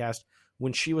podcast,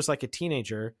 when she was like a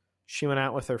teenager. She went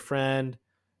out with her friend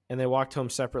and they walked home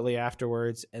separately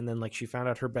afterwards, and then like she found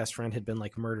out her best friend had been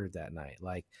like murdered that night.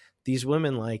 Like these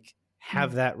women like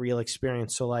have that real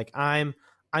experience. So like I'm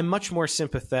much more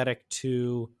sympathetic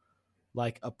to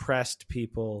like oppressed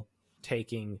people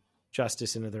taking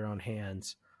justice into their own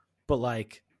hands, but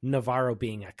like Navarro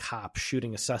being a cop,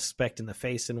 shooting a suspect in the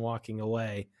face and walking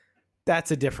away,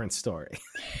 that's a different story.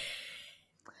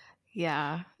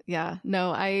 Yeah.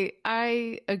 No,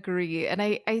 I agree. And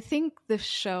I think the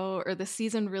show or the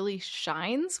season really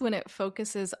shines when it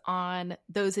focuses on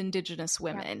those Indigenous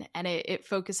women, and it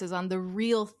focuses on the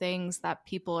real things that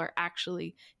people are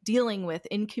actually dealing with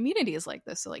in communities like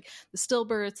this. So like the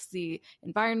stillbirths, the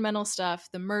environmental stuff,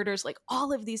 the murders, like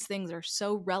all of these things are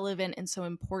so relevant and so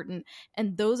important.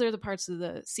 And those are the parts of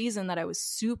the season that I was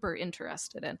super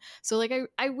interested in. So like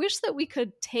I wish that we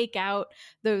could take out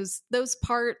those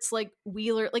parts like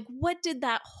Wheeler, like what did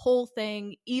that whole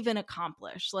thing even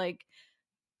accomplish? Like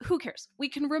who cares? We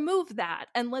can remove that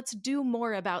and let's do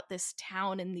more about this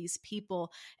town and these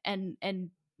people and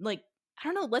like I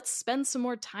don't know, let's spend some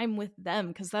more time with them,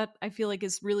 because that I feel like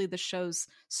is really the show's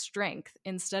strength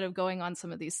instead of going on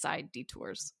some of these side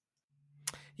detours.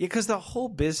 Yeah, because the whole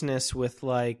business with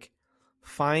like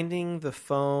finding the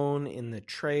phone in the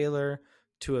trailer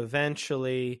to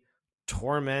eventually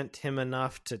torment him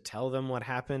enough to tell them what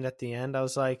happened at the end. I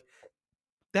was like,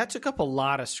 that took up a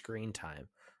lot of screen time.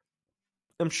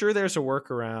 I'm sure there's a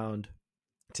workaround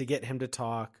to get him to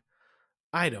talk.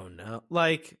 I don't know.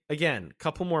 Like, again,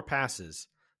 couple more passes.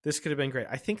 This could have been great.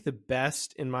 I think the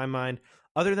best in my mind,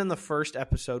 other than the first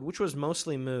episode, which was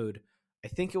mostly mood, I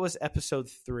think it was episode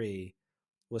 3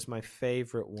 was my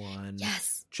favorite one.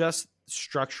 Yes. Just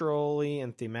structurally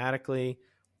and thematically.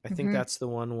 I think that's the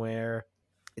one where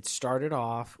it started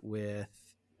off with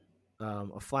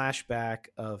a flashback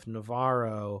of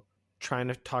Navarro trying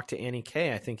to talk to Annie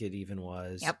Kay, I think it even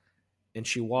was. Yep. And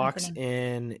she walks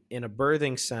in a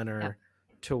birthing center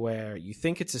to where you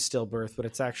think it's a stillbirth, but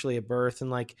it's actually a birth.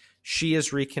 And like she is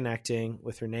reconnecting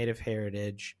with her native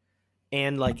heritage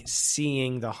and like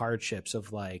seeing the hardships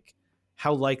of like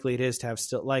how likely it is to have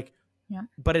still like,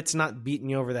 but it's not beating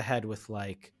you over the head with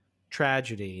like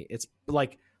tragedy. It's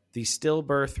like the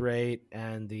stillbirth rate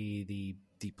and the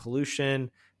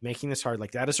pollution making this hard.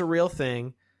 Like that is a real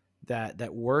thing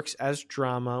that works as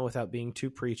drama without being too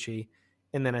preachy.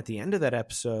 And then at the end of that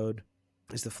episode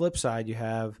is the flip side. You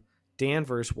have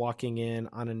Danvers walking in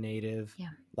on a native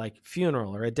like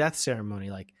funeral or a death ceremony.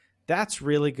 Like that's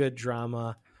really good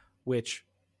drama, which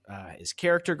is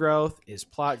character growth, is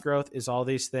plot growth, is all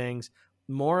these things.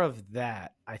 More of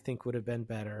that I think would have been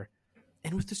better.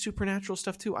 And with the supernatural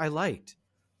stuff too, I liked.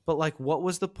 But like, what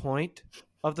was the point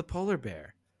of the polar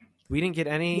bear? We didn't get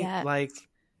any like.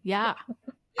 Yeah.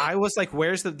 I was like,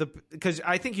 where's the because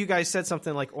I think you guys said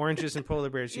something like oranges and polar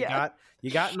bears. You got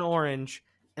an orange,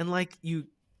 and like you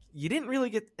didn't really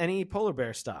get any polar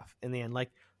bear stuff in the end. Like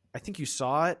I think you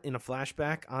saw it in a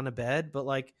flashback on a bed, but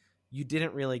like you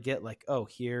didn't really get like, oh,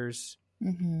 here is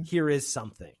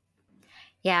something.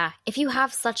 Yeah. If you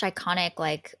have such iconic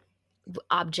like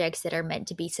objects that are meant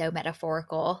to be so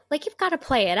metaphorical, like you've got to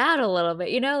play it out a little bit,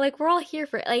 you know, like we're all here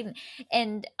for it, like,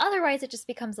 and otherwise it just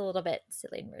becomes a little bit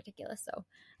silly and ridiculous. So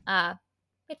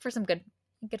make for some good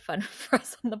fun for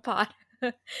us on the pod.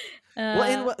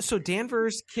 So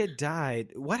Danvers' kid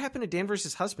died. What happened to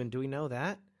Danvers' husband? Do we know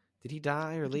that? Did he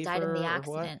die or leave? He died her, in the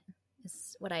accident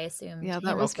is what I assumed. Yeah,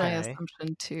 that was my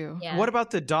assumption too. Yeah. What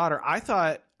about the daughter? I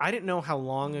didn't know how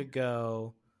long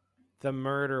ago the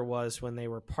murder was when they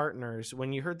were partners.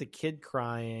 When you heard the kid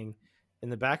crying in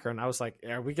the background, I was like,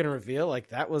 are we going to reveal like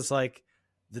that was like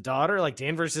the daughter, like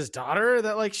Danvers' daughter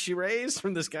that like she raised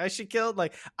from this guy she killed?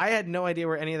 Like I had no idea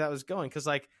where any of that was going. Cause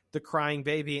like the crying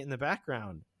baby in the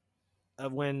background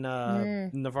of when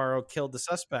Navarro killed the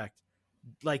suspect,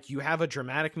 like you have a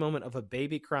dramatic moment of a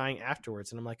baby crying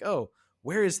afterwards. And I'm like, oh,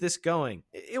 where is this going?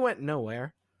 It went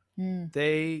nowhere.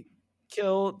 They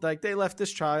killed, like they left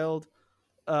this child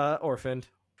orphaned.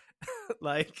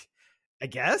 Like I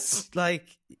guess like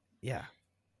yeah,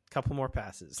 couple more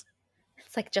passes.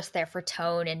 It's like just there for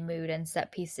tone and mood and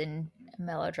set piece and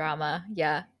melodrama.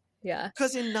 Yeah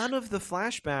Because in none of the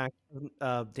flashback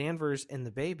Danvers and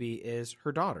the baby is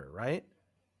her daughter, right?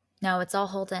 No, it's all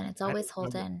Holden. It's always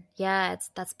Holden. Yeah,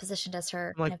 that's positioned as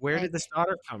her. I'm like, where did this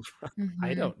daughter come from?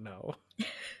 I don't know.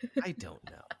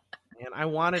 Man, I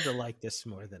wanted to like this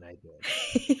more than I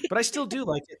did, but I still do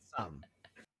like it some.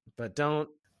 But don't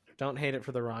hate it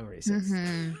for the wrong reasons.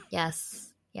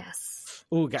 Yes.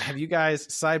 Oh, have you guys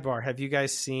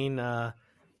seen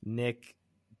Nick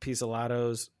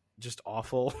Pizzolatto's just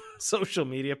awful social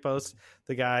media posts?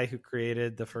 The guy who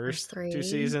created the first 2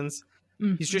 seasons.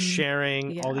 He's just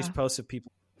sharing all these posts of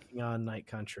people on Night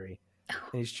Country.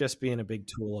 And he's just being a big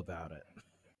tool about it.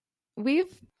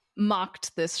 We've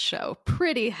mocked this show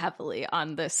pretty heavily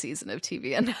on this season of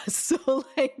TVNS. So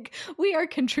like we are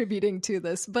contributing to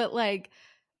this, but like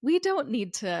we don't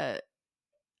need to,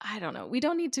 I don't know, we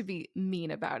don't need to be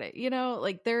mean about it. You know,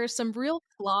 like there are some real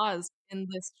flaws in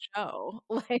this show.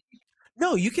 Like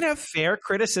no, you can have fair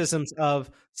criticisms of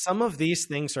some of these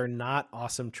things are not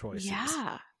awesome choices.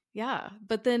 Yeah.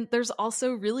 But then there's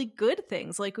also really good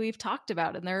things like we've talked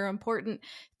about, and there are important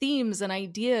themes and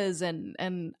ideas.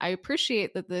 And I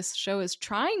appreciate that this show is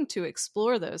trying to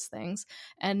explore those things.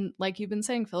 And like you've been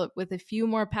saying, Philip, with a few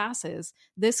more passes,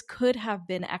 this could have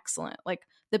been excellent. Like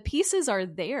the pieces are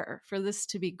there for this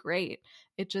to be great.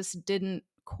 It just didn't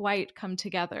quite come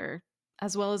together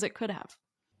as well as it could have.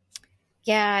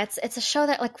 Yeah, it's a show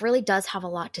that like really does have a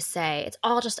lot to say. It's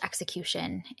all just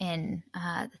execution in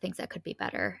the things that could be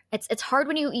better. It's hard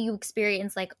when you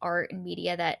experience like art and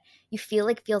media that you feel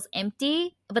like feels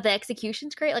empty, but the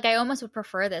execution's great. Like I almost would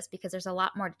prefer this because there's a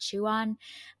lot more to chew on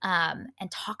and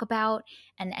talk about,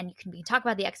 and you can talk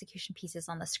about the execution pieces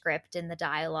on the script and the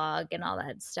dialogue and all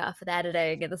that stuff, the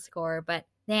editing and the score. But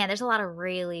man, there's a lot of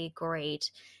really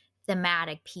great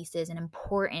thematic pieces and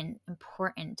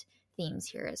important themes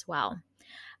here as well.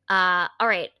 All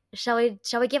right, shall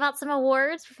we give out some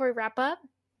awards before we wrap up?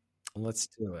 Let's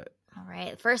do it. All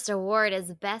right, the first award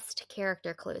is Best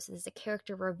Character Clue. So this is a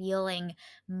character revealing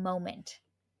moment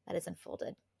that is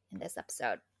unfolded in this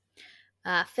episode.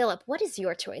 Philip, what is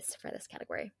your choice for this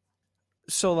category?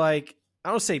 So, like, I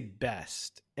don't say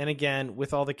best. And again,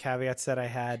 with all the caveats that I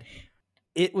had,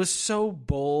 it was so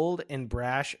bold and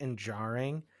brash and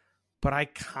jarring, but I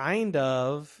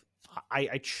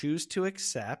choose to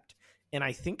accept, and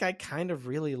I think I kind of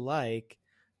really like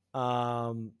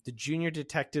the junior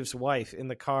detective's wife in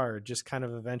the car just kind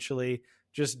of eventually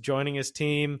just joining his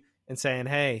team and saying,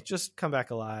 hey, just come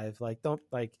back alive. Like, don't,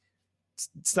 like,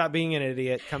 stop being an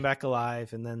idiot, come back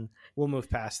alive, and then we'll move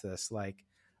past this. Like,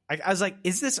 I was like,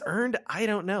 is this earned? I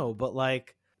don't know. But,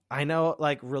 like, I know,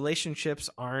 like, relationships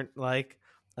aren't, like,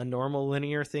 a normal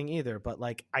linear thing either. But,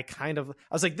 like, I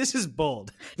was like, this is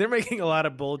bold. They're making a lot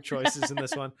of bold choices in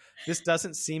this one. This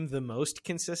doesn't seem the most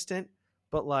consistent.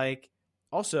 But, like,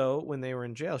 also, when they were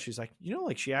in jail, she's like, you know,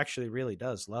 like, she actually really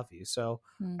does love you. So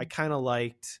I kind of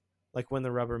liked, like, when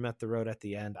the rubber met the road at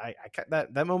the end.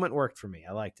 That moment worked for me.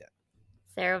 I liked it.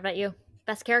 Sarah, what about you?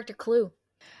 Best character clue.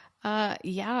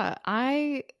 Yeah,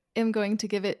 I am going to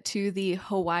give it to the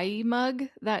Hawaii mug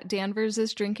that Danvers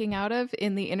is drinking out of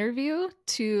in the interview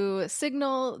to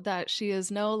signal that she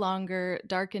is no longer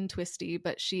dark and twisty,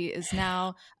 but she is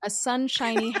now a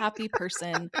sunshiny, happy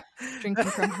person drinking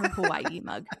from her Hawaii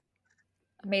mug.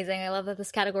 Amazing. I love that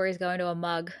this category is going to a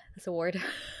mug, this award.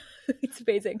 It's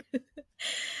amazing.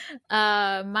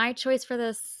 My choice for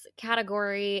this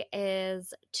category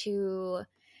is to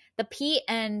the Pete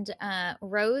and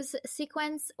Rose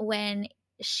sequence when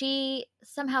she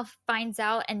somehow finds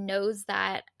out and knows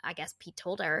that, I guess Pete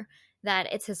told her,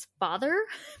 that it's his father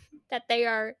that they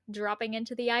are dropping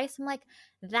into the ice. I'm like,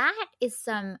 that is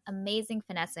some amazing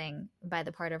finessing by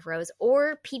the part of Rose,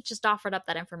 or Pete just offered up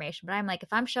that information. But I'm like,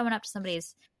 if I'm showing up to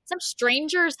some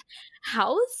stranger's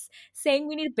house saying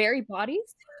we need to bury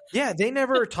bodies. Yeah, they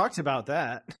never talked about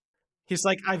that. He's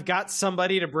like, I've got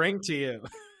somebody to bring to you.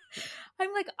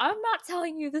 I'm like, I'm not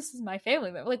telling you this is my family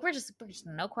member. Like, we're just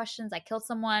no questions. I killed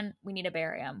someone. We need to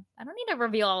bury him. I don't need to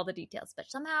reveal all the details,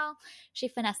 but somehow she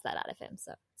finessed that out of him.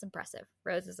 So it's impressive.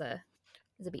 Rose is a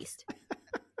beast.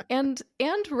 And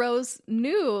Rose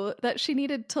knew that she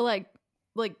needed to like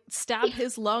stab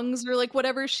his lungs or like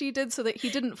whatever she did so that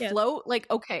he didn't float. Like,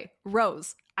 okay,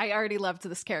 Rose, I already loved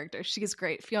this character. She's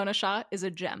great. Fiona Shaw is a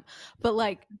gem. But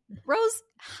like, Rose,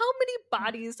 how many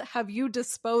bodies have you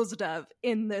disposed of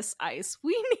in this ice?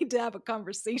 We need to have a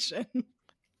conversation.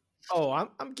 Oh,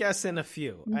 I'm guessing a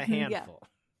few, a handful.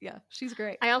 Yeah, she's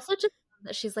great. I also just love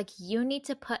that she's like, you need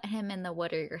to put him in the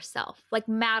water yourself. Like,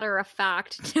 matter of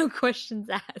fact, no questions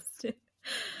asked.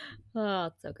 Oh,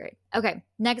 it's so great. Okay,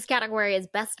 next category is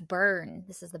Best Burn.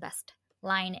 This is the best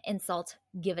line insult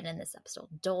given in this episode,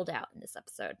 doled out in this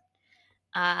episode.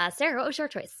 Sarah, what was your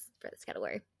choice for this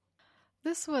category?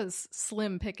 This was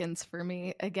slim pickings for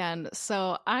me again,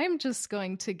 so I'm just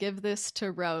going to give this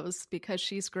to Rose because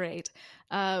she's great.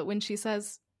 When she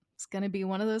says, it's going to be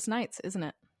one of those nights, isn't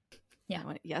it? Yeah. I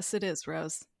went, yes, it is,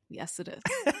 Rose. Yes, it is.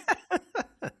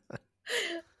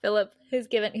 Philip, who's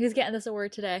getting this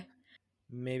award today?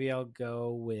 Maybe I'll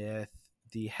go with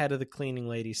the head of the cleaning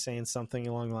lady saying something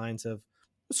along the lines of,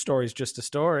 a story's just a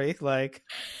story. Like,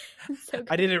 so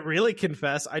I didn't really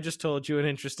confess. I just told you an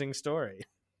interesting story.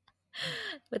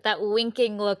 With that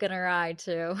winking look in her eye,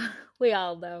 too. We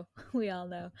all know.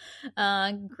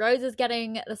 Rose is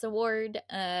getting this award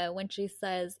when she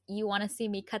says, you want to see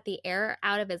me cut the air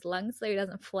out of his lungs so he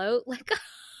doesn't float? Like,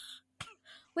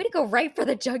 way to go right for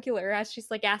the jugular as she's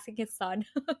like asking his son.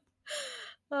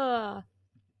 Oh.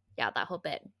 Yeah, that whole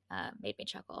bit made me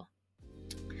chuckle.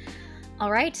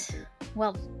 All right.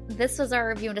 Well, this was our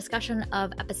review and discussion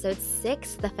of episode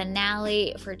 6, the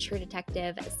finale for True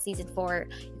Detective season 4.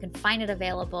 You can find it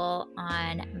available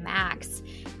on Max.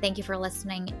 Thank you for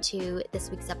listening to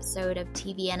this week's episode of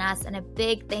TV and Us, and a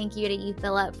big thank you to you,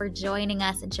 Philip, for joining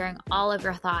us and sharing all of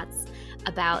your thoughts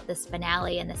about this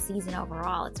finale and the season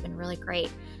overall. It's been really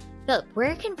great. Philip,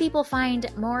 where can people find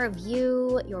more of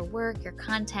you, your work, your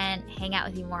content, hang out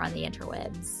with you more on the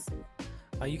interwebs?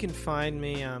 You can find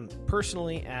me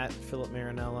personally at Philip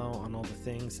Marinello on all the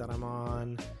things that I'm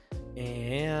on.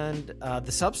 And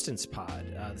The Substance Pod.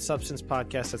 The Substance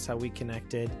Podcast, that's how we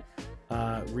connected.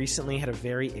 Recently had a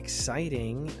very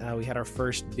exciting, we had our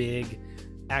first big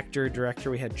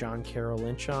actor-director. We had John Carroll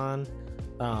Lynch on.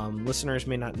 Listeners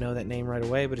may not know that name right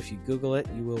away, but if you Google it,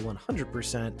 you will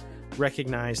 100%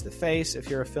 recognize the face. If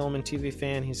you're a film and TV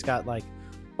fan, he's got like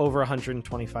over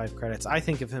 125 credits. I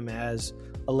think of him as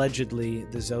allegedly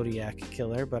the Zodiac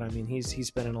killer, but I mean, he's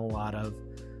been in a lot of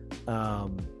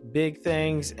big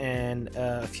things. And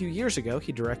a few years ago,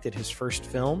 he directed his first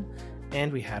film,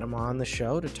 and we had him on the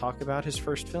show to talk about his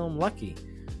first film, Lucky.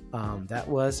 That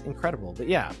was incredible. But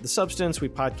yeah, The Substance, we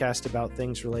podcast about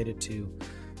things related to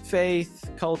faith,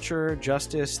 culture,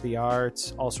 justice, the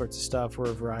arts, all sorts of stuff.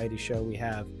 We're a variety show. We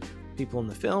have people in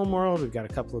the film world. We've got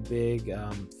a couple of big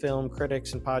film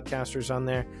critics and podcasters on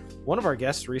there. One of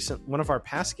our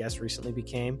past guests recently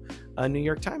became a New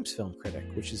York Times film critic,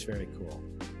 which is very cool.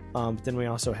 But then we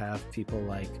also have people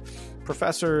like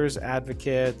professors,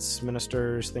 advocates,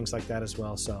 ministers, things like that as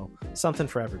well. So something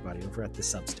for everybody over at The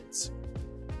Substance.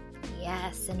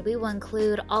 Yes, and we will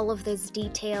include all of those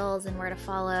details and where to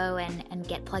follow and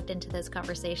get plugged into those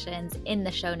conversations in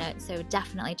the show notes. So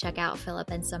definitely check out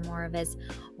Philip and some more of his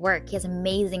work. He has an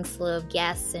amazing slew of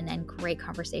guests and great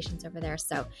conversations over there.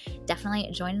 So definitely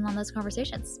join in on those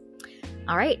conversations.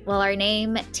 All right, well, our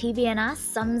name, TV and Us,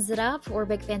 sums it up. We're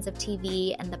big fans of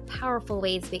TV and the powerful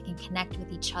ways we can connect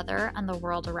with each other and the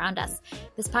world around us.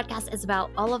 This podcast is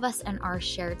about all of us and our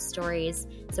shared stories,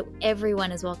 so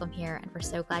everyone is welcome here, and we're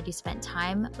so glad you spent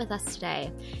time with us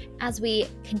today as we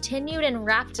continued and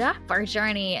wrapped up our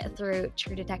journey through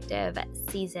True Detective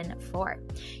Season 4.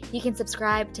 You can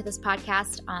subscribe to this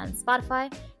podcast on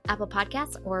Spotify, Apple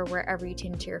Podcasts, or wherever you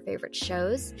tune to your favorite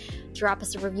shows. Drop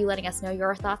us a review letting us know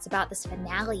your thoughts about this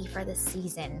finale for this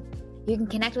season. You can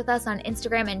connect with us on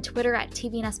Instagram and Twitter at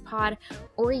tvnspod,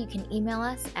 or you can email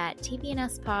us at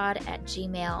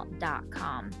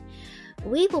tvnspod@gmail.com.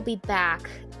 We will be back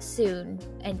soon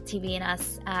in TV and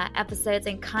Us episodes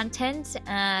and content,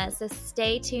 so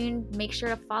stay tuned. Make sure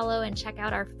to follow and check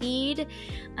out our feed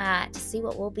to see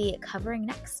what we'll be covering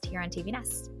next here on TV and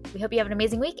Us. We hope you have an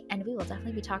amazing week, and we will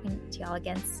definitely be talking to y'all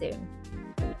again soon.